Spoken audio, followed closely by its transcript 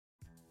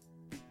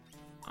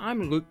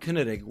I'm Luke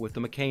Kennedig with the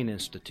McCain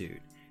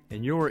Institute,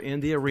 and you're in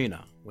the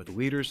arena with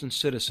leaders and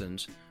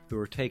citizens who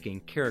are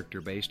taking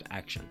character-based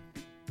action.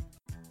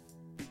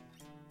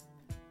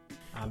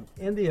 I'm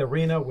in the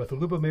arena with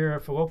Lubomir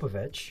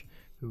Filipovic,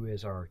 who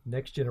is our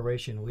next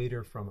generation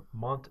leader from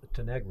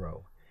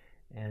Montenegro.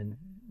 And,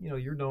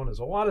 you're known as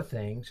a lot of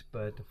things,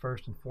 but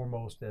first and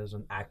foremost as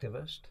an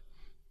activist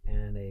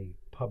and a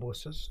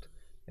publicist.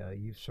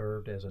 You've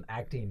served as an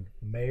acting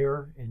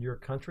mayor in your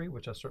country,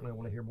 which I certainly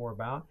want to hear more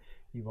about.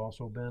 You've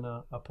also been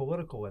a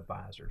political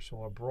advisor,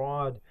 so a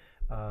broad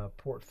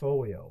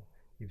portfolio.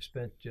 You've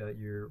spent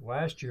your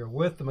last year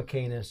with the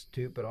McCain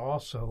Institute, but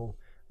also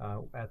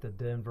at the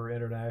Denver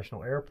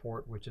International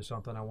Airport, which is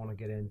something I want to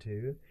get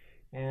into.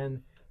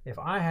 And if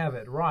I have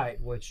it right,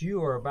 what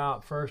you are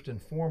about first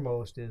and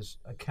foremost is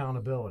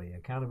accountability.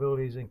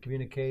 Accountability is in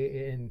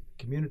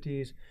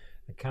communities,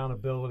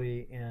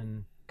 accountability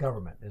in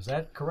government. Is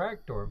that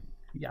correct? Or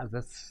yeah,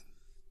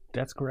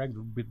 that's correct,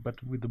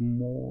 but with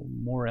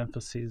more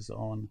emphasis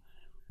on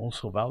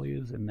also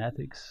values and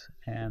ethics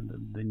and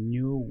the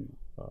new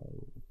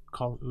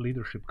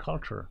leadership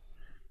culture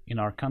in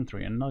our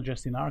country, and not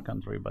just in our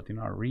country but in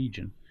our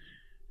region,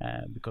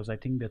 because I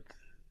think that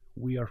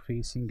we are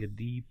facing a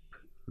deep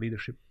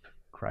leadership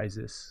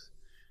crisis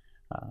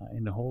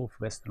in the whole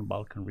of Western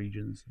Balkan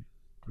region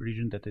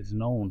that is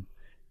known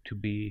to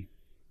be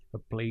a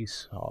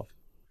place of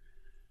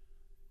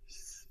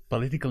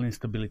political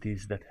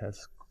instabilities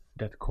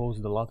that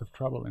caused a lot of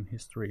trouble in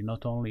history,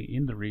 not only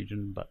in the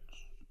region, but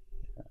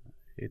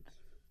it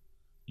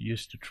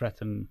used to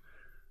threaten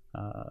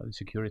the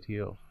security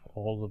of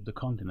all of the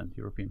continent,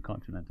 European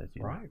continent, as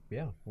you know. Right,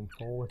 yeah.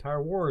 Whole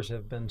entire wars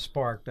have been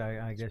sparked,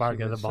 I guess Sparked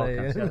you at would the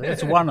Balkans. say. Yeah,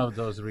 it's one of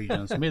those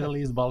regions, Middle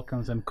East,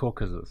 Balkans, and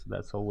Caucasus.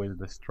 That's always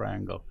this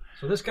triangle.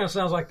 So this kind of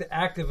sounds like the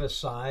activist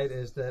side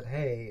is that,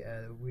 hey,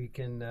 we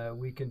can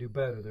do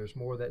better. There's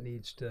more that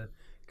needs to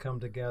come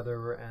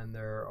together, and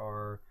there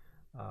are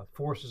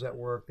forces at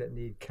work that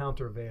need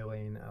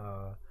countervailing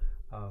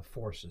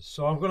forces.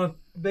 So I'm going to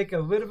make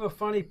a bit of a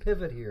funny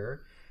pivot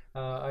here.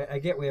 I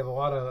get we have a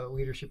lot of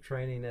leadership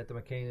training at the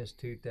McCain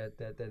Institute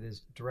that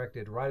is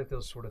directed right at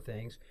those sort of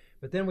things.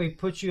 But then we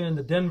put you in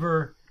the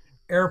Denver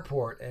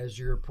airport as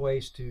your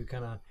place to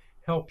kind of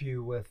help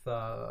you with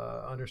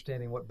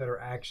understanding what better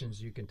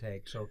actions you can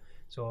take. So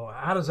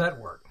how does that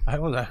work? I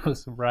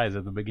was surprised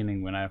at the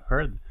beginning when I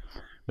heard,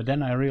 but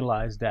then I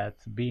realized that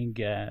being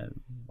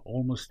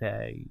almost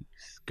a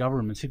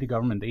city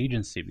government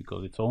agency,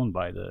 because it's owned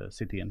by the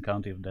city and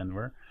county of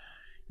Denver,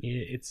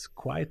 it's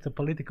quite a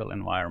political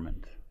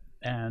environment.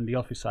 And the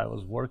office I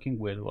was working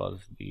with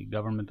was the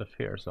Government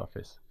Affairs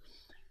Office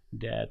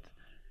that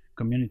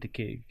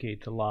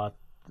communicates a lot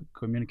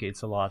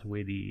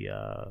with the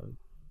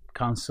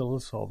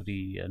councils of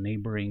the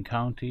neighboring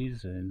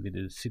counties, and with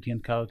the city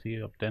and county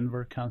of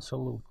Denver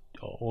council,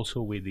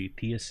 also with the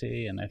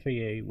TSA and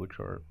FAA, which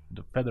are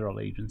the federal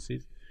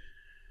agencies.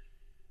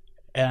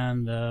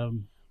 And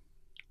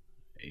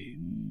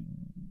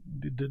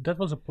that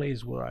was a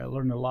place where I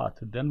learned a lot.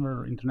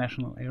 Denver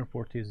International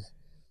Airport is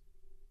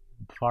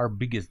far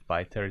biggest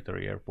by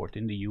territory airport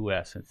in the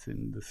U.S. It's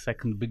in the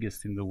second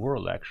biggest in the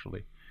world,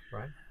 actually.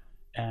 Right.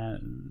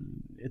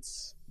 And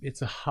it's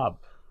a hub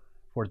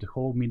for the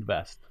whole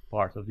Midwest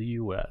part of the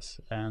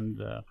U.S.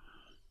 and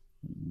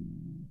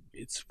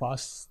it's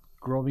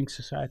fast-growing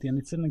society, and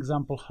it's an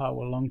example how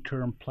a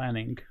long-term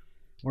planning,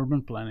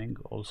 urban planning,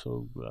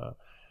 also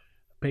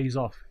pays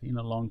off in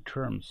a long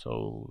term.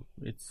 So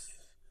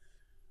it's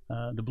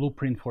the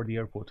blueprint for the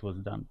airport was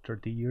done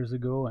 30 years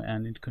ago,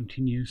 and it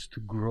continues to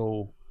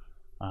grow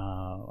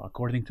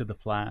according to the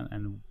plan,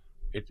 and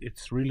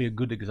it's really a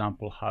good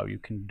example how you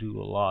can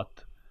do a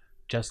lot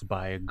just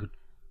by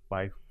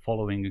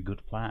following a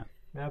good plan.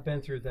 I've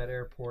been through that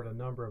airport a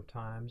number of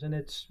times, and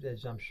it's,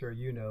 as I'm sure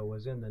you know,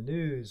 was in the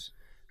news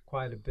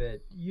quite a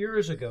bit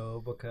years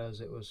ago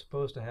because it was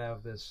supposed to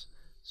have this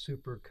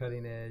super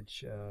cutting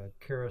edge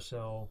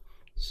carousel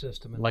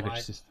system and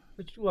luggage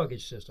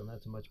system.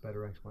 That's a much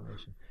better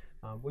explanation.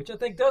 Which I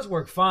think does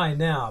work fine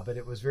now, but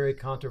it was very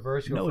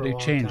controversial. No, for a they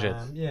long changed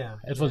time. it. Yeah,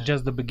 it was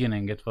just the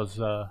beginning. It was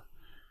a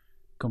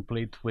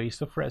complete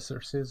waste of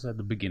resources at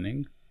the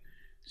beginning,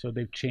 so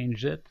they've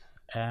changed it,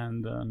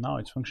 and now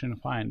it's functioning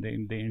fine.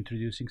 They're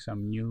introducing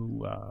some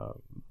new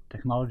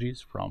technologies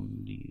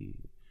from the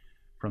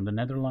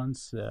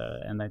Netherlands,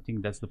 and I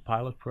think that's the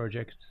pilot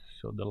project.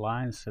 So the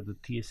lines at the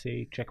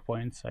TSA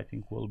checkpoints, I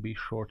think, will be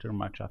shorter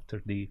much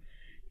after the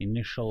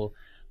initial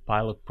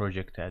pilot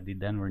project at the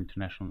Denver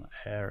International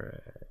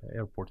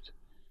Airport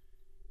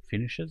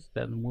finishes.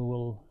 Then we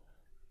will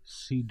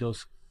see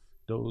those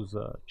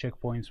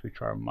checkpoints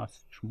which are much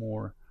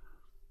more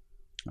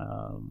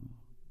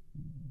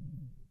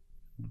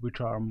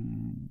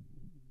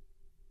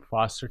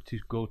faster to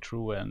go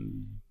through,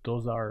 and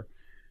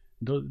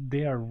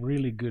they are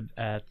really good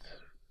at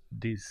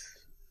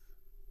these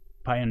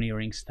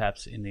pioneering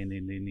steps in the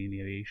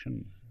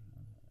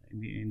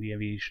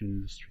aviation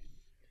industry.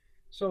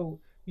 So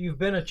you've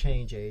been a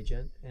change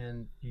agent,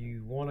 and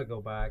you want to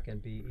go back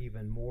and be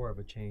even more of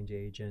a change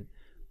agent.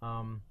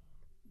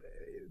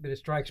 it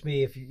strikes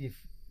me if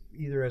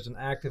either as an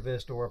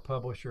activist or a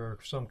publisher or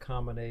some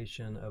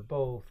combination of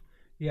both,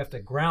 you have to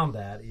ground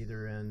that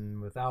either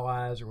with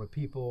allies or with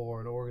people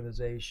or an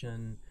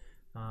organization.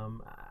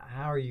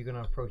 How are you going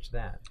to approach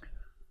that?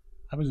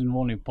 I was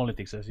involved in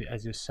politics,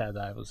 as you said.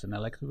 I was an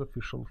elected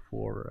official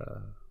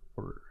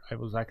I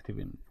was active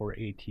for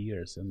 8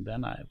 years, and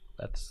then at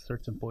a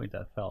certain point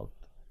I felt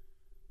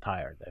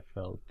tired. I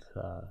felt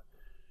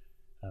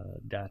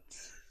that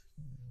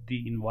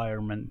the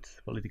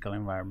political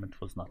environment,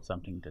 was not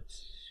something that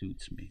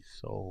suits me.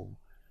 So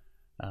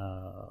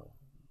I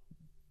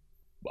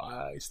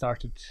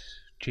started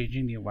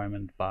changing the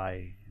environment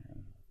by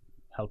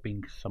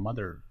helping some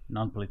other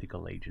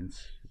non-political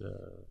agents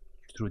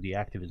through the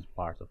activism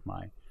part of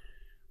my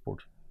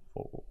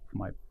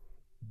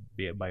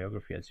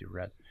biography, as you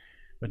read.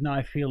 But now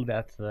I feel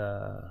that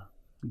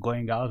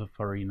going out of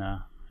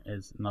arena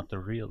is not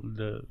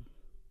the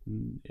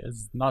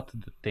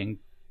thing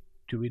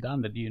to be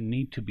done. That you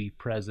need to be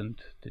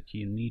present, that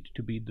you need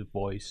to be the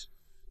voice,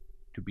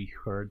 to be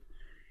heard,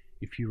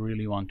 if you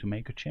really want to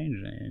make a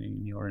change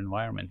in your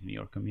environment, in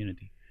your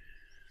community.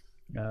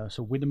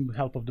 So with the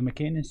help of the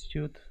McCain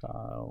Institute,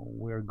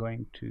 we're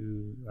going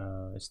to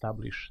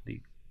establish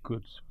the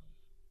good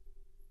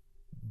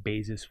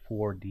basis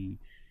for the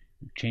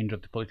change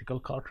of the political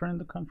culture in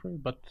the country.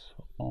 But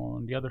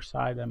on the other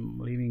side, I'm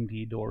leaving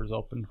the doors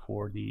open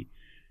for the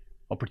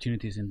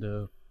opportunities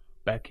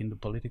back in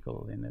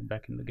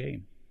the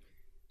game.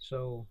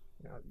 So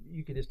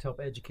you could just help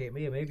educate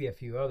me and maybe a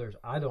few others.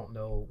 I don't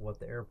know what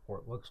the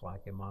airport looks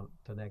like in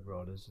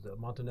Montenegro. Does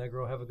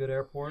Montenegro have a good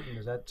airport, and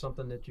is that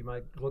something that you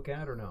might look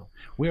at or no?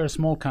 We are a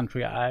small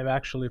country. I've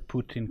actually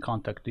put in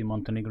contact the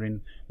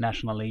Montenegrin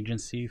National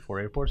Agency for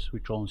Airports,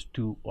 which owns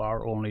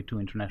only two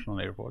international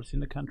airports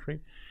in the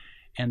country,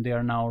 and they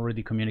are now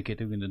already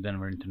communicating with the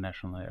Denver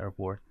International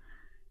Airport,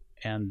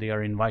 and they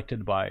are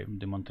invited by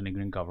the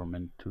Montenegrin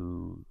government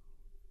to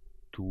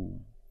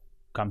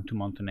come to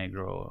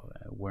Montenegro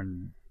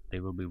when they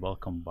will be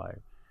welcomed by.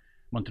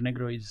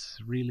 Montenegro is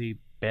really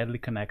badly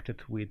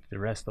connected with the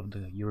rest of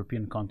the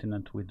European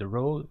continent with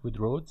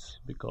roads,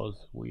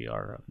 because we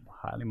are a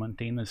highly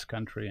maintenance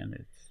country, and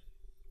it's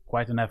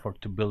quite an effort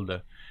to build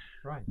a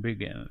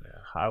big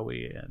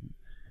highway,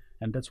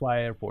 and that's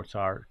why airports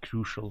are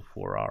crucial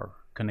for our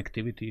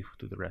connectivity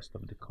to the rest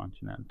of the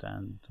continent.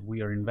 And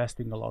we are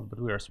investing a lot, but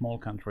we are a small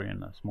country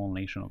and a small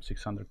nation of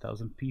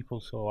 600,000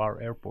 people, so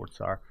our airports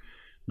are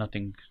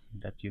nothing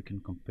that you can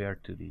compare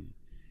to the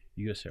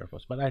U.S.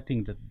 airports, but I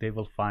think that they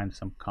will find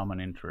some common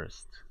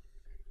interest.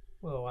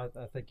 Well, I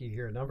think you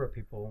hear a number of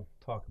people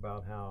talk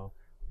about how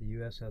the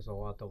U.S. has a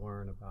lot to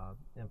learn about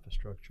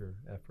infrastructure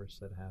efforts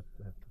that have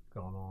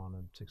gone on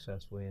and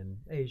successfully in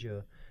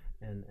Asia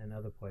and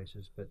other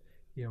places. But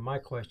my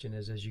question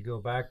is, as you go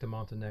back to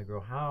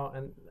Montenegro, how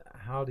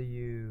do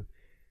you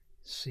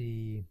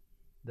see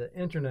the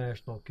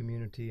international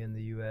community in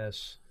the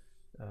U.S.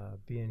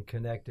 Being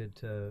connected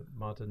to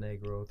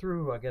Montenegro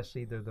through, I guess,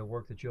 either the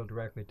work that you'll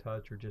directly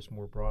touch or just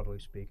more broadly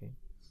speaking?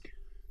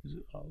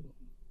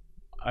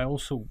 I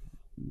also,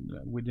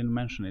 we didn't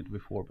mention it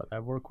before, but I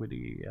work with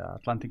the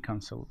Atlantic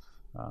Council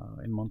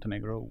in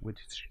Montenegro, with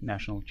its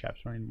national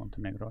chapter in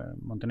Montenegro.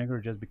 Montenegro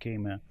just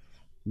became a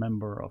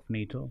member of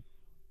NATO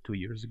 2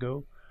 years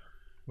ago.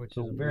 Which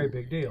is a very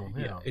big deal.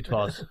 Yeah, it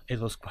was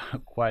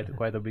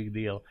quite a big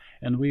deal.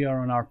 And we are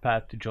on our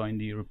path to join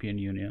the European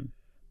Union.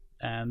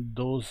 And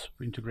those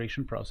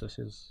integration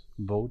processes,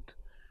 both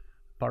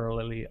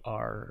parallelly,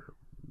 are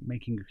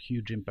making a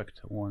huge impact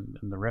on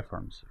the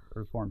reforms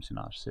in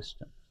our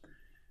system.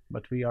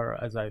 But we are,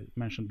 as I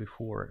mentioned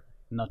before,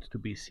 not to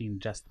be seen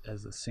just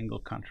as a single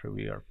country.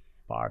 We are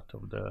part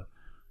of the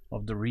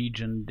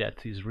region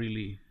that is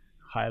really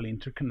highly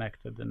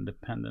interconnected and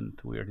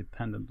dependent. We are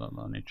dependent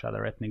on each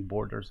other. Ethnic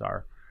borders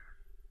are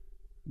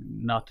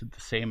not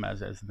the same as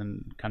the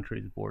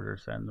country's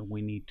borders, and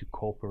we need to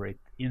cooperate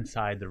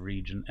inside the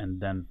region and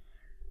then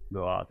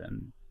go out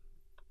and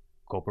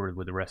cooperate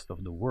with the rest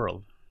of the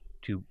world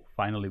to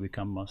finally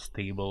become a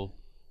stable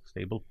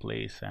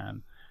place,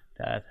 and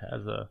that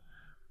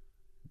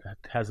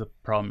has a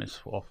promise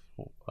of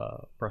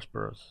a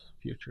prosperous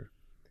future.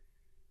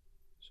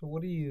 So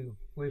what do you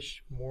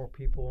wish more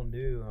people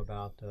knew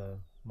about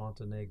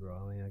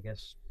Montenegro? I mean, I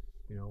guess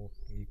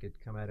you could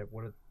come at it.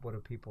 What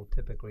do people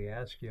typically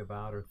ask you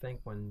about or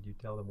think when you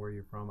tell them where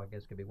you're from? I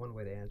guess could be one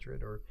way to answer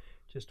it, or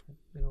just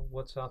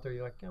what's out there.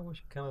 You're like, I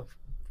wish a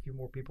few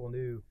more people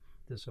knew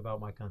this about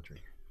my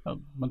country.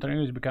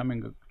 Montenegro is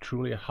becoming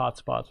truly a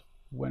hotspot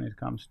when it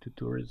comes to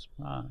tourism.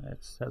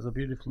 It has a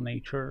beautiful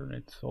nature.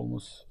 It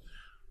almost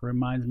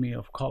reminds me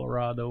of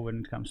Colorado when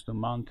it comes to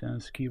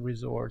mountains, ski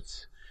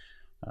resorts,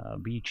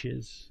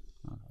 beaches.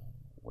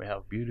 We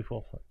have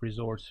beautiful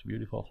resorts,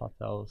 beautiful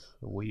hotels.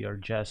 We are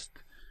just,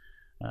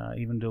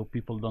 even though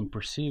people don't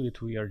perceive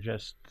it, we are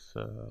just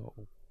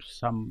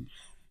some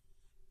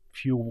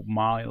few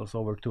miles,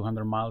 over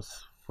 200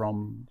 miles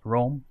from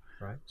Rome.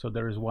 Right. So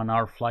there is 1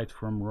 hour flight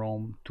from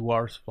Rome, 2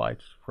 hours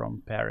flight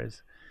from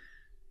Paris.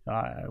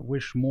 I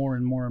wish more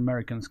and more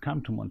Americans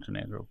come to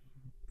Montenegro.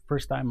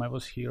 first time I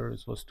was here,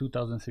 it was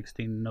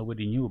 2016.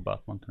 Nobody knew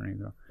about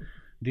Montenegro.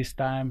 This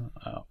time,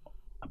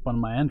 upon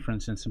my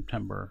entrance in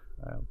September,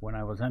 when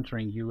I was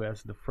entering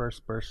U.S., the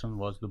first person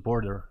was the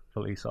border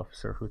police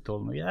officer who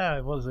told me, yeah,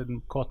 I was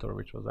in Kotor,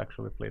 which was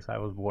actually a place I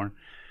was born.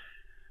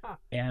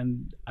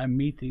 And I'm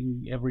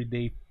meeting every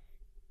day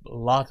a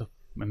lot of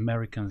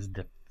Americans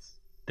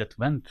that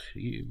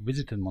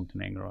visited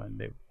Montenegro, and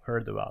they've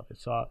heard about it.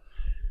 So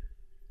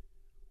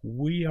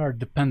we are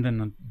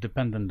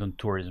dependent on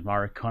tourism.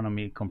 Our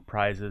economy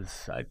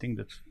comprises, I think,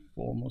 that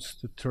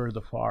almost a third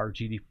of our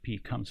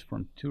GDP comes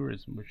from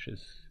tourism, which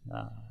is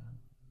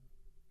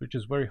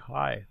very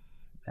high.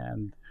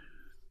 And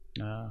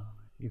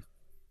if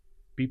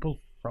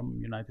people from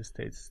United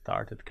States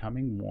started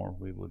coming more,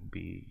 we would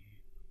be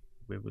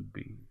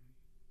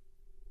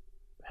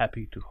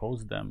happy to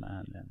host them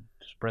and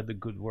spread the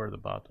good word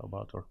about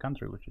our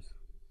country, which is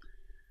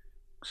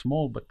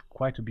small but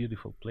quite a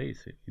beautiful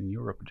place in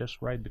Europe,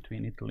 just right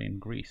between Italy and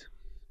Greece.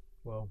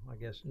 Well, I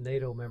guess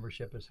NATO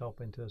membership is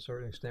helping to a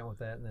certain extent with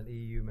that, and then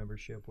EU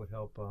membership would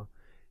help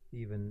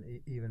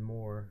even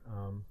more.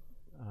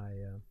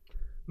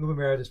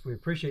 Lubomir, we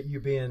appreciate you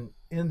being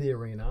in the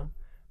arena.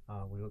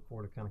 We look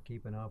forward to kind of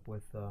keeping up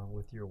with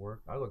your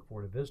work. I look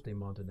forward to visiting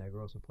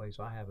Montenegro. It's a place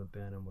I haven't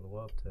been and would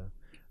love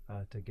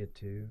to get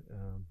to.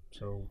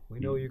 So we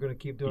know you're going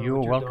to keep doing.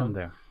 You're welcome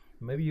there.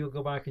 Maybe you'll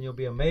go back and you'll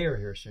be a mayor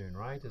here soon,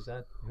 right? Is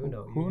that who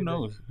knows? Who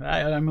knows?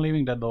 I'm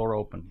leaving that door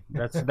open.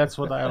 That's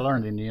what I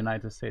learned in the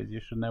United States.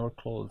 You should never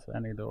close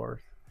any doors.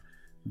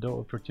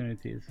 Doors to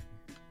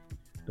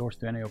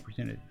any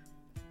opportunities.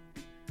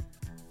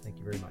 Thank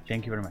you very much.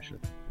 Thank you very much.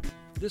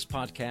 This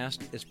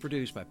podcast is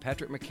produced by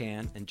Patrick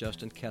McCann and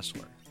Justin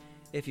Kessler.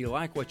 If you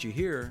like what you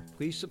hear,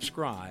 please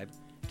subscribe,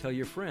 tell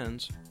your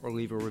friends, or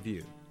leave a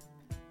review.